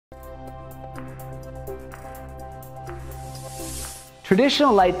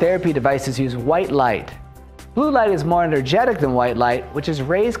Traditional light therapy devices use white light. Blue light is more energetic than white light, which has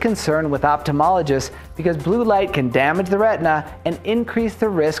raised concern with ophthalmologists because blue light can damage the retina and increase the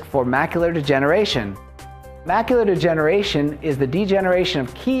risk for macular degeneration. Macular degeneration is the degeneration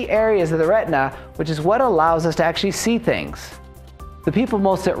of key areas of the retina, which is what allows us to actually see things. The people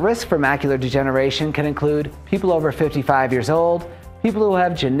most at risk for macular degeneration can include people over 55 years old, people who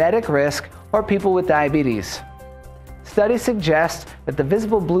have genetic risk, or people with diabetes. Studies suggest that the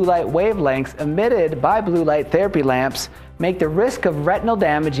visible blue light wavelengths emitted by blue light therapy lamps make the risk of retinal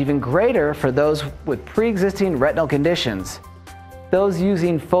damage even greater for those with pre-existing retinal conditions, those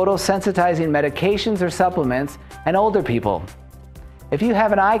using photosensitizing medications or supplements, and older people. If you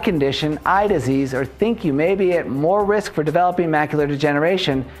have an eye condition, eye disease, or think you may be at more risk for developing macular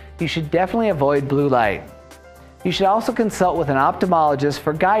degeneration, you should definitely avoid blue light. You should also consult with an ophthalmologist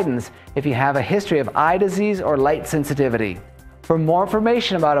for guidance if you have a history of eye disease or light sensitivity. For more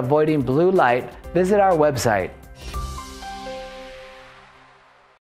information about avoiding blue light, visit our website